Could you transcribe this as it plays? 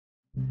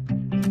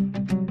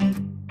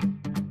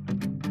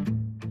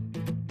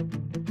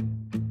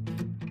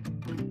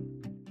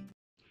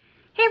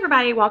Hey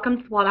everybody,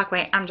 welcome to Waldock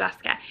Way. I'm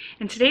Jessica,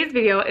 and today's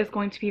video is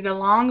going to be the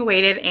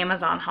long-awaited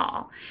Amazon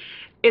haul.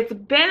 It's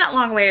been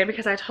long-awaited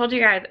because I told you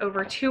guys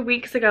over 2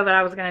 weeks ago that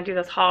I was going to do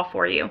this haul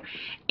for you,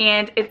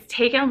 and it's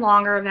taken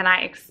longer than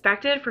I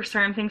expected for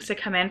certain things to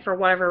come in. For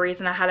whatever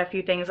reason, I had a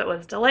few things that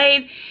was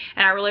delayed,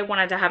 and I really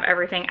wanted to have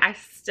everything. I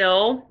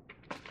still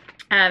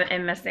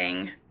am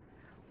missing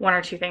 1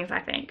 or 2 things, I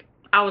think.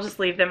 I will just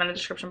leave them in the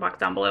description box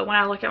down below when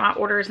I look at my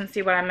orders and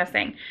see what I'm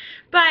missing.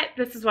 But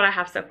this is what I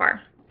have so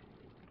far.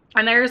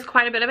 And there's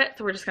quite a bit of it,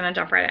 so we're just gonna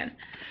jump right in.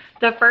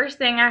 The first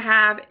thing I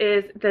have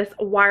is this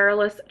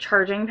wireless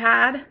charging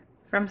pad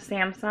from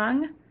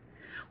Samsung.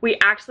 We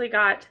actually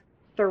got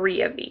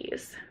 3 of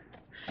these.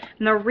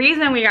 And the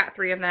reason we got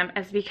 3 of them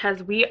is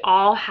because we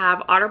all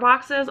have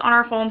OtterBoxes on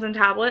our phones and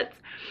tablets,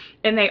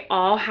 and they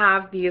all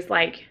have these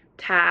like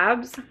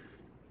tabs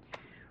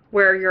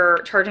where your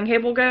charging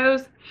cable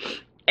goes.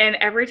 And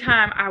every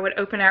time I would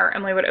open it or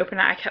Emily would open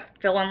it, I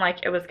kept feeling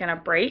like it was gonna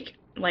break,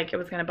 like it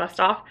was gonna bust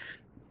off.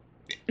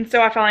 And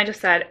so I finally just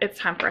said, it's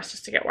time for us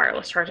just to get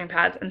wireless charging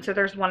pads. And so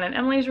there's one in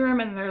Emily's room,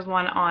 and there's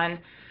one on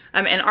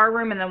in our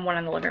room, and then one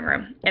in the living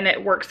room. And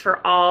it works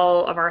for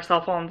all of our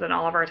cell phones and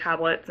all of our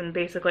tablets and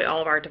basically all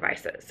of our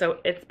devices. So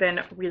it's been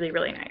really,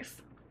 really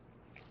nice.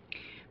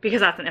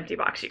 Because that's an empty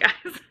box, you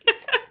guys.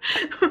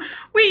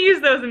 We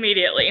use those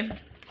immediately.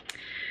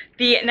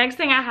 The next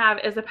thing I have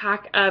is a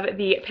pack of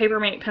the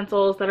Papermate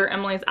pencils that are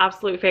Emily's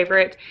absolute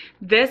favorite.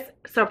 This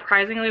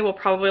surprisingly will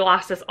probably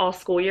last us all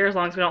school year as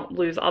long as we don't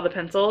lose all the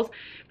pencils,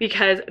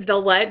 because the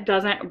lead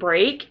doesn't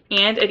break,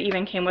 and it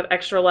even came with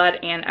extra lead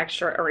and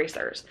extra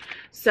erasers.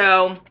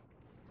 So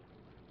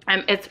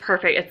it's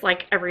perfect. It's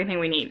like everything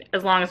we need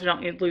as long as we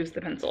don't lose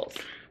the pencils.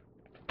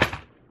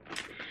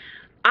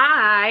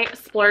 I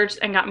splurged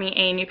and got me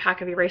a new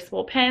pack of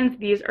erasable pens.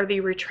 These are the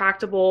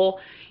retractable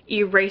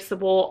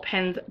erasable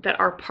pens that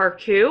are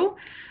Parkoo.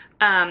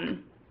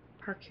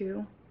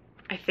 Parkoo,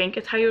 I think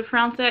is how you would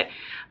pronounce it.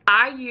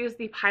 I use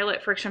the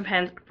Pilot friction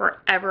pens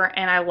forever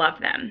and I love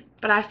them.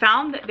 But I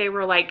found that they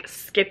were like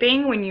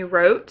skipping when you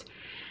wrote,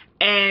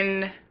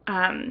 and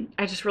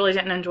I just really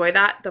didn't enjoy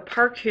that. The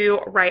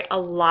Parkoo write a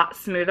lot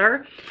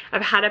smoother.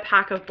 I've had a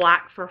pack of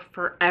black for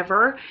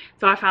forever,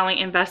 so I finally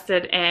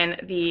invested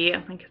in the,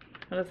 I think,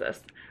 what is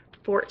this?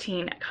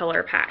 14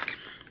 color pack.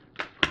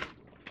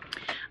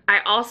 I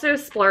also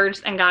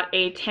splurged and got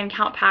a 10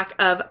 count pack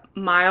of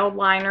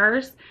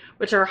MildLiners,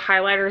 which are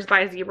highlighters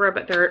by Zebra,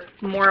 but they're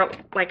more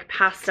like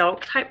pastel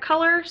type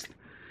colors.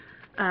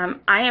 I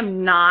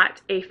am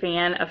not a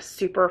fan of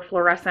super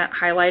fluorescent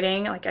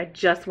highlighting. Like, I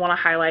just want to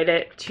highlight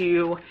it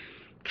to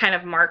kind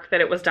of mark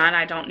that it was done.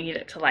 I don't need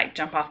it to like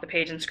jump off the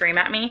page and scream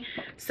at me.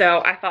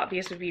 So I thought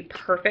these would be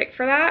perfect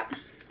for that.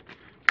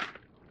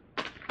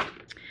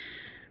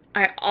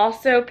 I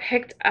also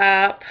picked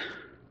up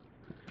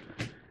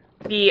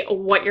the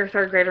What Your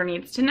Third Grader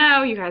Needs to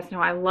Know. You guys know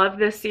I love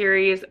this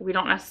series. We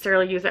don't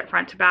necessarily use it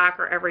front to back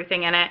or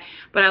everything in it,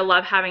 but I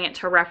love having it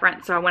to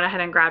reference, so I went ahead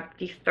and grabbed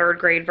the 3rd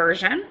grade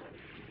version.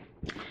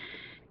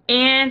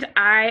 And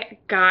I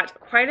got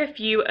quite a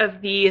few of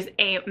these,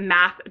 a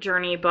math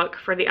journey book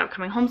for the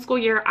upcoming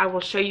homeschool year. I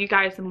will show you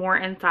guys more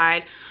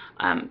inside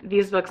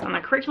these books on the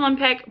curriculum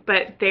pick,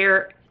 but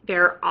they're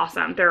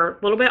awesome. They're a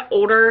little bit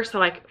older, so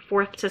like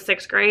 4th to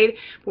 6th grade,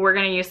 but we're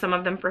going to use some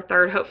of them for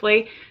 3rd,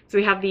 hopefully. So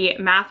we have the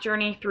Math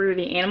Journey Through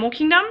the Animal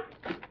Kingdom,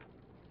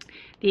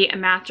 the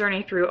Math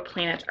Journey Through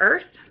Planet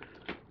Earth,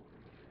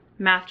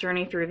 Math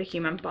Journey Through the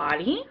Human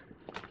Body,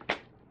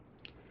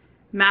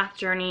 Math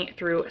Journey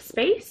Through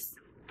Space,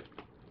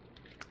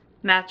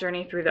 Math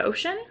Journey Through the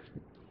Ocean,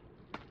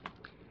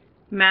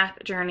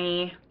 Math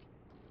Journey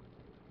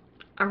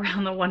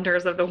Around the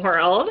Wonders of the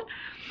World,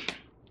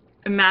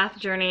 a Math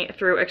Journey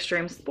Through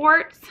Extreme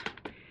Sports,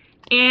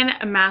 and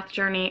a Math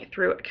Journey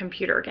Through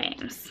Computer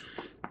Games.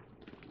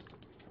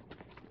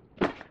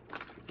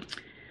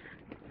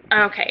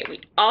 Okay, we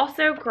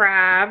also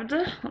grabbed,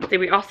 let's see,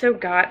 we also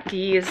got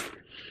these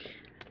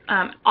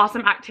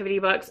awesome activity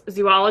books.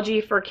 Zoology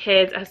for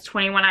Kids has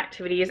 21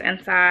 activities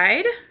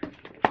inside.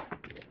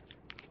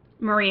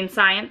 Marine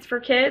Science for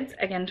Kids,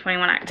 again,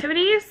 21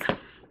 activities.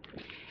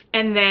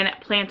 And then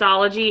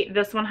Plantology,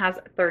 this one has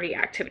 30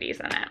 activities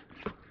in it.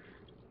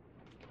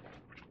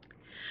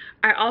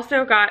 I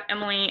also got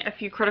Emily a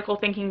few critical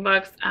thinking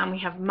books. We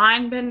have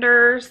Mind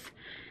Benders,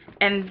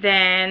 and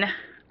then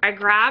I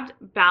grabbed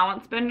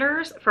Balance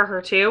Benders for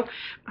her too.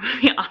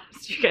 I'll be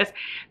honest, you guys,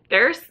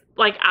 there's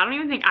like, I don't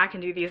even think I can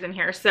do these in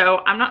here, so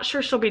I'm not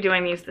sure she'll be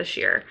doing these this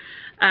year.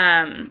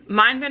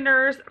 Mind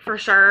Benders for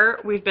sure.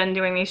 We've been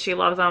doing these. She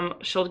loves them.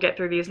 She'll get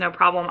through these no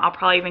problem. I'll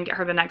probably even get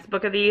her the next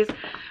book of these.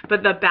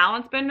 But the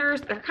Balance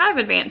Benders, they're kind of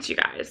advanced, you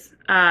guys.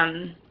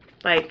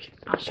 Like,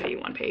 I'll show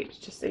you one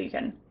page just so you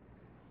can.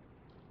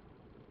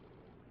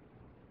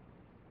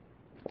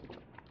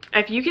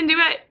 If you can do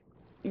it,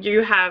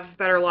 you have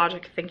better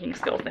logic thinking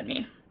skills than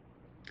me.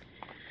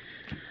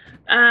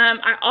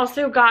 I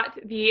also got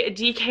the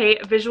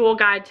DK Visual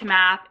Guide to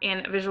Math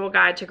and Visual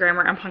Guide to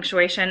Grammar and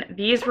Punctuation.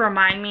 These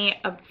remind me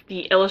of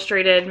the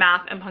illustrated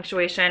math and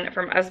punctuation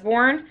from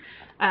Usborne.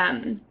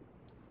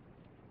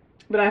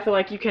 but I feel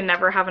like you can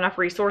never have enough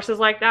resources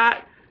like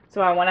that.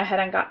 So I went ahead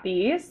and got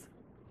these.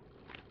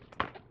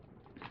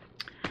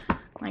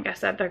 Like I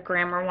said, the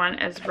grammar one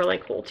is really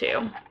cool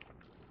too.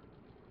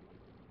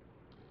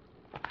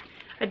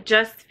 I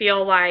just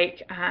feel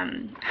like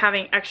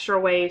having extra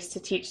ways to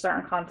teach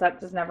certain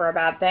concepts is never a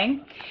bad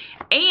thing.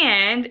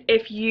 And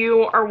if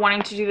you are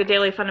wanting to do the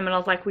daily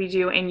fundamentals like we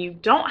do and you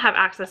don't have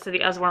access to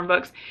the Usborne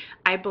books,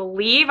 I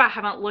believe, I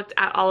haven't looked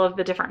at all of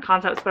the different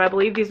concepts, but I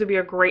believe these would be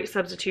a great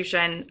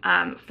substitution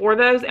for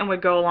those and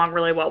would go along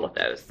really well with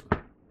those.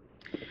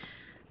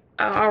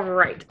 All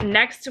right,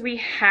 next we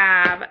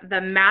have The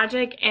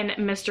Magic and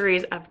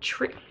Mysteries of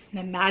Trees.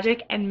 The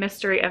Magic and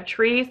Mystery of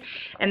Trees.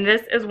 And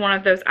this is one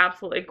of those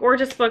absolutely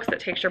gorgeous books that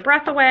takes your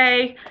breath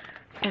away.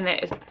 And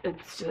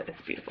it's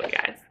beautiful, you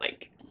guys.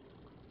 Like,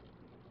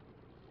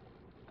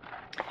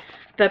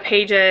 the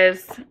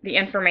pages, the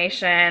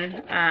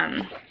information,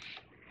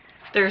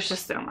 there's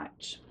just so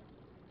much.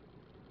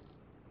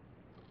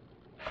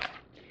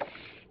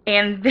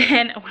 And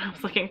then when I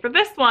was looking for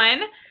this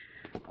one,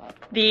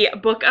 the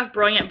Book of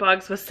Brilliant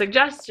Bugs was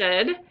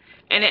suggested,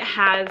 and it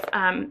has,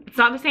 it's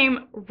not the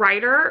same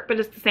writer, but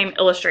it's the same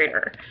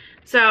illustrator.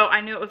 So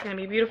I knew it was going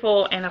to be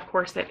beautiful, and of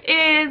course it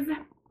is.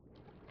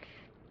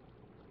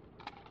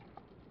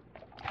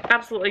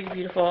 Absolutely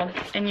beautiful,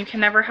 and you can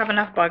never have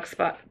enough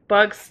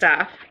bug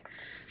stuff.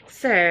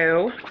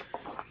 So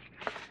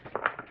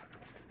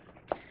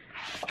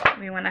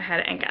we went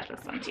ahead and got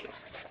this one too.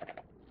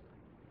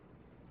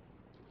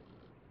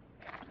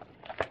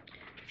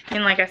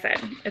 And like I said,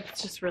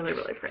 it's just really,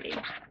 really pretty.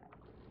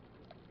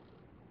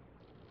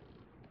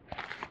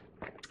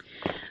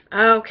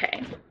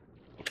 Okay.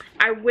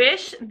 I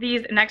wish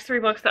these next 3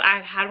 books that I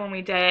had when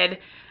we did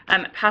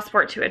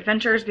Passport to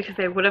Adventures, because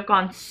they would have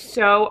gone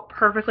so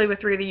perfectly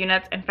with 3 of the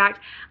units. In fact,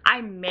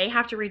 I may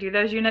have to redo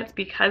those units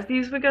because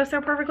these would go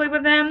so perfectly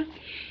with them.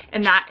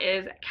 And that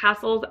is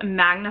Castles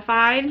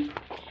Magnified.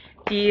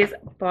 These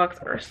books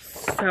are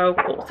so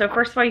cool. So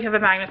first of all, you have a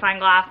magnifying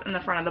glass in the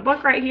front of the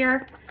book right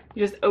here.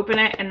 You just open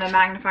it and the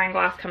magnifying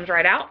glass comes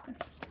right out.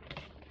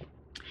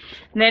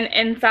 And then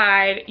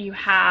inside you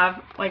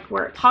have like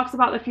where it talks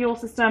about the fuel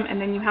system, and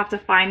then you have to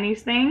find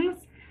these things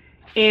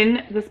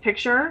in this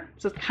picture.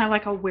 So it's kind of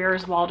like a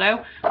Where's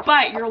Waldo,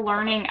 but you're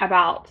learning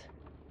about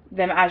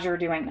them as you're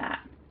doing that.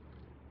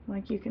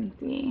 Like you can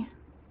see,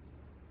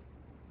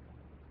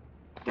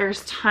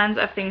 there's tons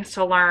of things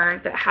to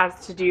learn that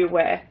has to do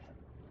with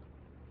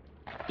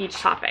each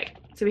topic.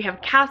 So we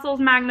have Castles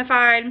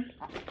Magnified,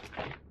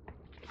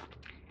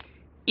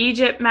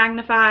 Egypt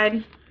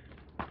Magnified,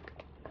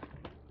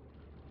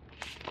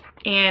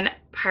 and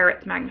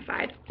Pirates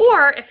Magnified.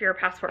 Or if you're a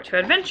Passport to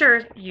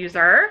Adventures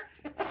user,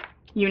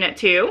 Unit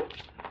 2,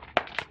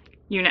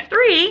 Unit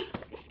 3,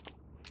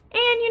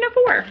 and Unit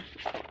 4.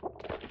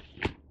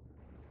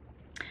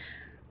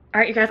 All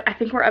right, you guys, I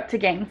think we're up to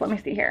games. Let me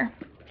see here.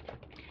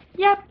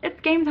 Yep, it's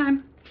game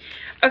time.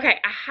 Okay,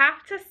 I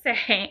have to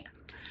say,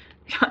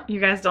 you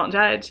guys don't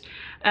judge,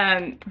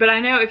 but I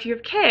know if you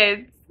have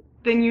kids,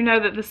 then you know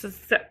that this is,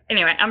 so,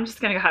 anyway, I'm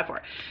just gonna go ahead for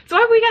it. So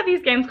we got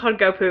these games called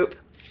Go Poop.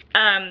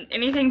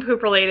 Anything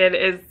poop related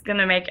is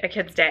gonna make a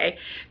kid's day.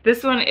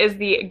 This one is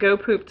the Go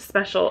Poop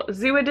Special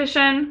Zoo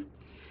Edition.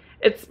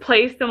 It's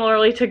played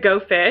similarly to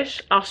Go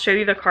Fish. I'll show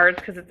you the cards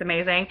because it's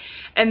amazing.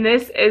 And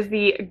this is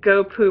the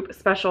Go Poop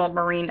Special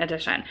Marine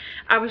Edition.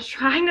 I was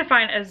trying to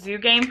find a zoo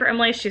game for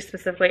Emily. She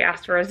specifically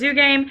asked for a zoo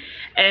game.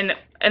 And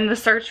in the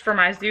search for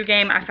my zoo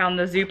game, I found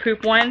the Zoo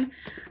Poop one.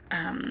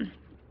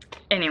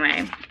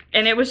 Anyway,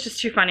 and it was just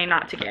too funny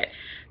not to get.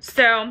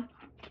 So,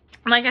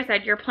 like I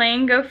said, you're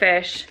playing Go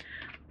Fish,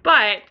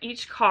 but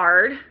each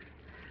card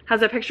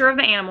has a picture of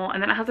the animal,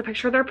 and then it has a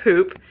picture of their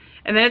poop,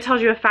 and then it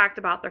tells you a fact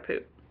about their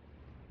poop.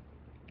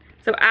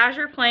 So as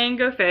you're playing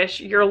Go Fish,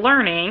 you're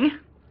learning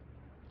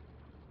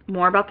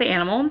more about the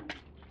animal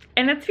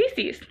and its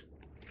feces.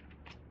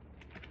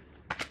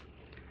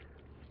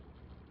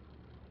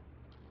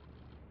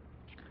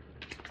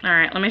 All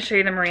right, let me show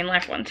you the marine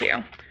life one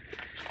too.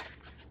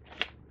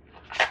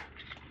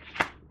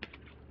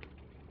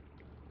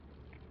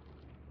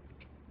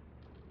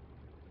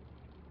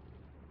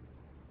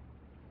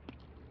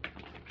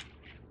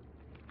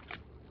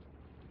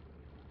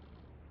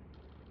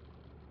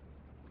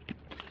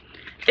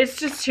 It's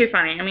just too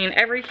funny. I mean,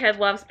 every kid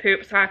loves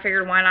poop, so I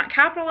figured why not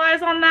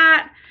capitalize on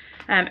that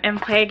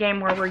and play a game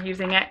where we're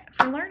using it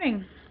for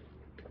learning.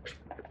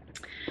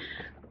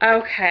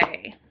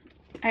 Okay.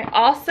 I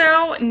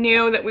also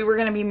knew that we were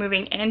going to be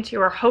moving into,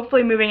 or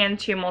hopefully moving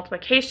into,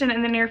 multiplication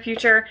in the near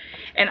future,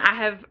 and I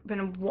have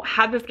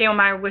had this game on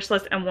my wish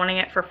list and wanting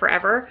it for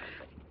forever.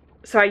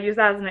 So I use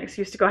that as an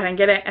excuse to go ahead and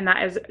get it, and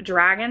that is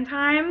Dragon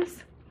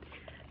Times.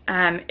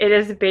 It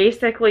is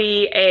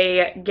basically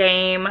a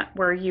game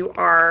where you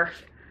are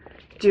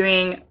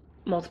doing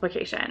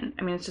multiplication.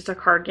 I mean, it's just a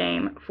card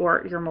game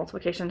for your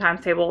multiplication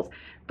times tables,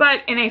 but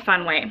in a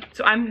fun way.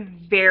 So I'm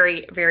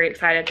very, very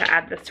excited to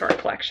add this to our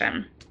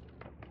collection.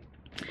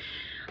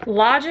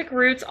 Logic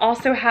Roots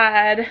also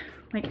had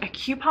like a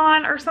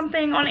coupon or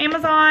something on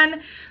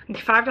Amazon,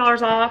 like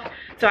 $5 off.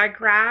 So I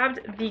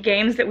grabbed the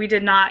games that we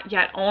did not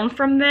yet own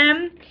from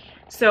them.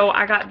 So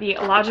I got the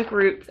Logic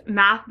Roots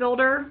Math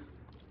Builder.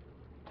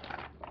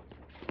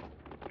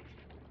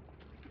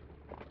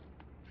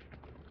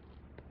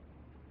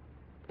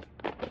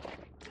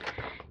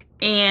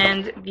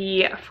 And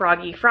the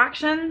Froggy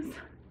Fractions.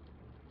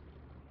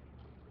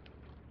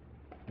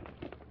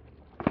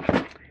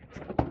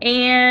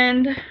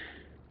 And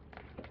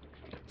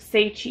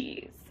Say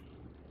Cheese,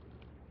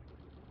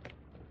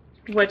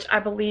 which I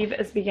believe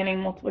is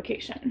beginning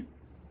multiplication.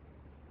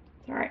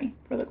 Sorry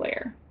for the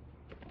glare.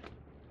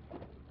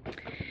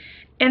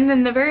 And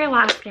then the very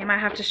last game I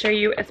have to show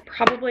you is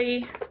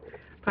probably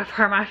by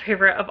far my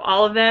favorite of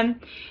all of them.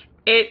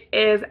 It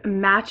is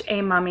Match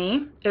a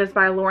Mummy. It is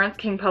by Lawrence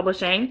King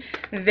Publishing.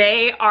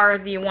 They are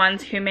the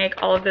ones who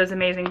make all of those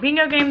amazing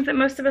bingo games that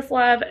most of us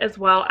love, as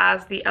well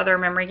as the other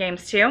memory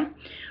games too.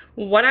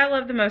 What I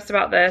love the most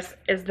about this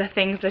is the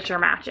things that you're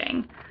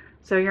matching.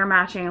 So you're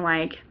matching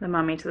like the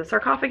mummy to the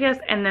sarcophagus,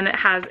 and then it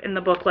has in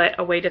the booklet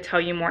a way to tell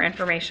you more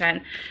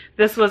information.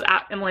 This was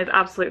Emily's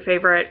absolute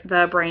favorite,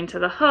 the brain to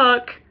the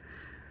hook.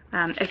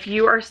 If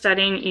you are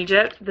studying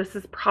Egypt, this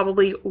is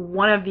probably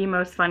one of the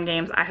most fun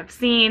games I have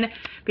seen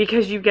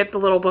because you get the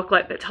little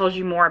booklet that tells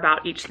you more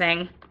about each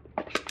thing.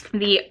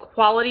 The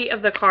quality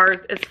of the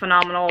cards is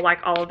phenomenal, like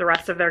all of the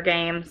rest of their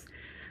games.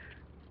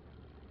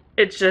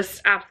 It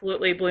just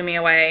absolutely blew me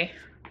away.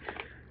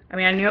 I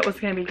mean, I knew it was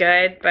going to be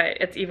good, but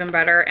it's even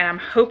better. And I'm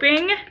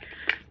hoping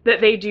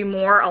that they do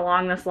more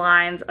along this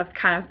lines of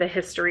kind of the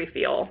history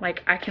feel.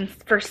 Like I can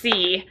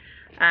foresee,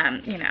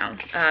 you know,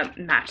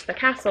 match the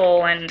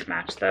castle and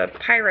match the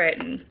pirate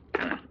and I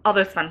don't know, all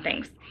those fun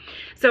things.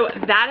 So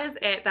that is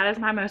it. That is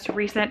my most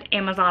recent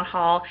Amazon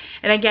haul.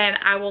 And again,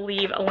 I will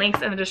leave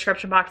links in the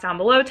description box down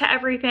below to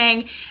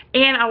everything.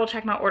 And I will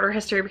check my order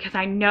history because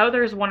I know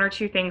there's 1 or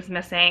 2 things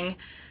missing.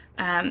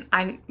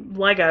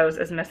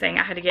 Legos is missing.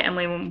 I had to get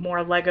Emily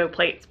more Lego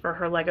plates for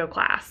her Lego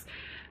class.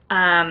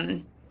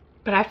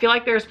 But I feel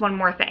like there's one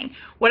more thing.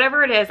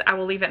 Whatever it is, I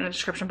will leave it in the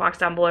description box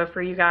down below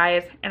for you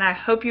guys. And I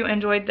hope you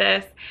enjoyed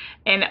this.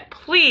 And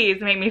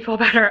please make me feel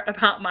better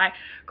about my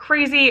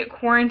crazy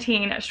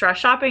quarantine stress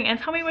shopping and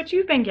tell me what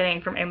you've been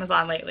getting from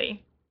Amazon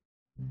lately.